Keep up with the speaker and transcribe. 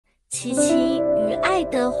奇奇与爱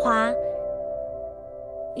德华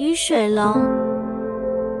与水龙。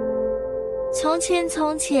从前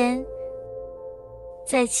从前，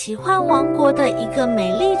在奇幻王国的一个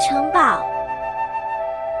美丽城堡，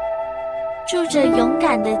住着勇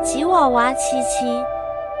敢的吉娃娃奇奇。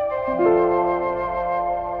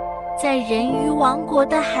在人鱼王国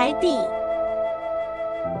的海底，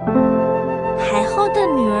海后的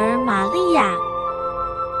女儿玛丽亚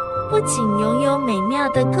不仅拥有美妙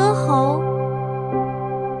的歌喉，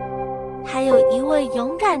还有一位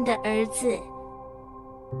勇敢的儿子，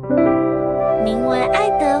名为爱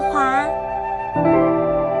德华。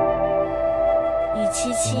与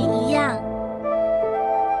奇奇一样，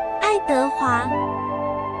爱德华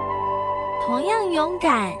同样勇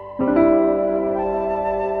敢，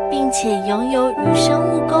并且拥有与生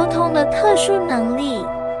物沟通的特殊能力。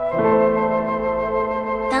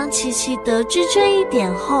当奇奇得知这一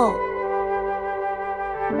点后，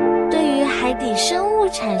对于海底生物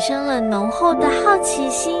产生了浓厚的好奇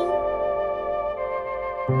心。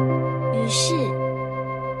于是，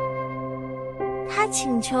他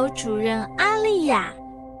请求主人阿莉亚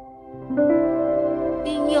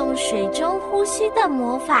运用水中呼吸的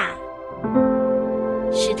魔法，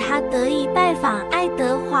使他得以拜访爱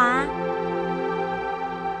德华。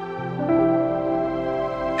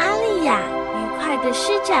阿莉亚愉快地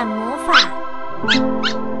施展魔法，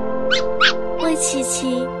为奇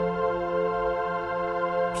奇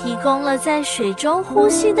提供了在水中呼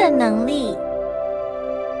吸的能力。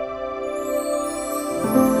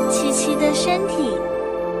奇奇的身体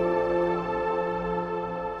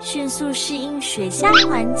迅速适应水下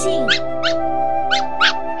环境，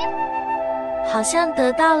好像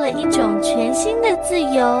得到了一种全新的自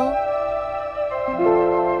由。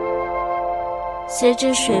随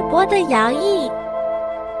着水波的摇曳，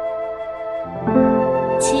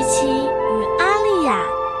奇奇与阿莉亚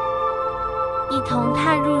一同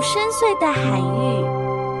踏入深邃的海域，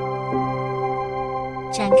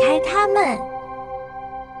展开他们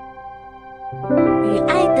与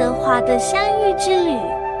爱德华的相遇之旅。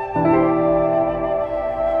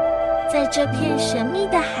在这片神秘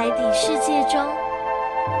的海底世界中，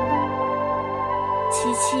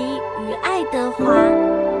奇奇与爱德华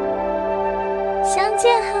相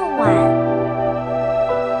见恨晚。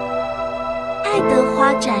爱德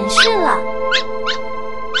华展示了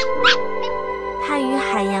他与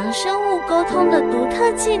海洋生物沟通的独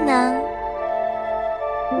特技能，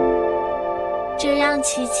这让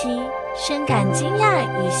奇奇深感惊讶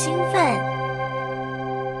与兴奋。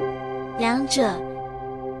两者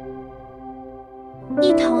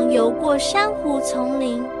一同游过珊瑚丛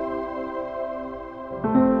林，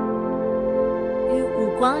与五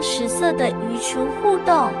光十色的鱼群互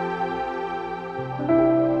动，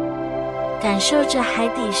感受着海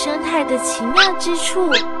底生态的奇妙之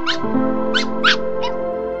处。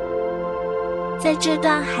在这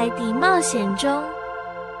段海底冒险中，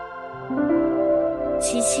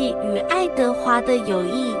奇奇与爱德华的友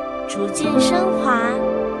谊逐渐升华。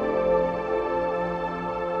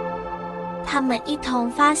他们一同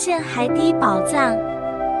发现海底宝藏，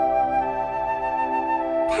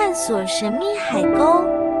探索神秘海沟，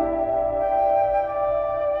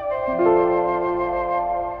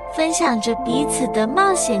分享着彼此的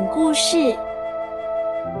冒险故事。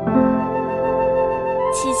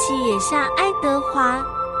奇奇也向爱德华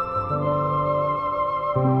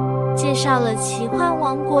介绍了奇幻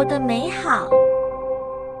王国的美好。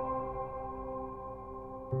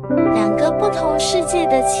两个不同世界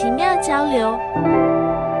的奇妙交流，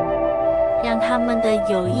让他们的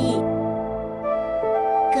友谊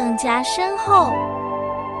更加深厚。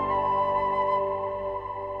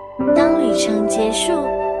当旅程结束，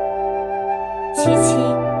奇奇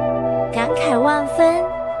感慨万分，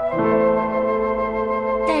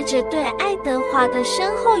带着对爱德华的深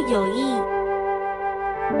厚友谊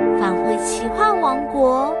返回奇幻王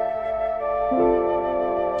国。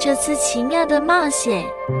这次奇妙的冒险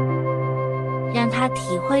让他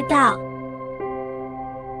体会到，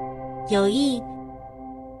友谊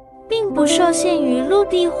并不受限于陆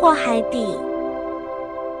地或海底，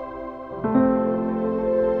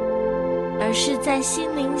而是在心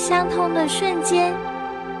灵相通的瞬间，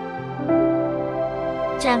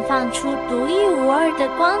绽放出独一无二的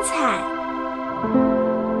光彩。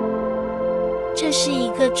这是一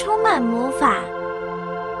个充满魔法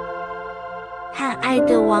和爱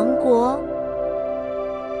的王国，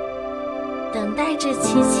等待着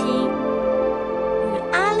奇奇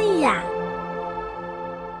与阿莉亚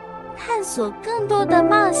探索更多的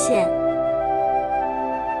冒险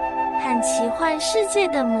和奇幻世界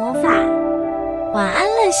的魔法。晚安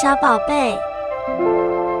了，小宝贝。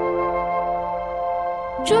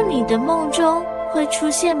祝你的梦中会出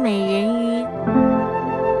现美人鱼，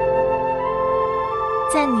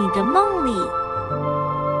在你的梦里，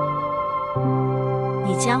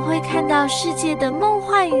你将会看到世界的梦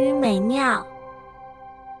幻与美妙。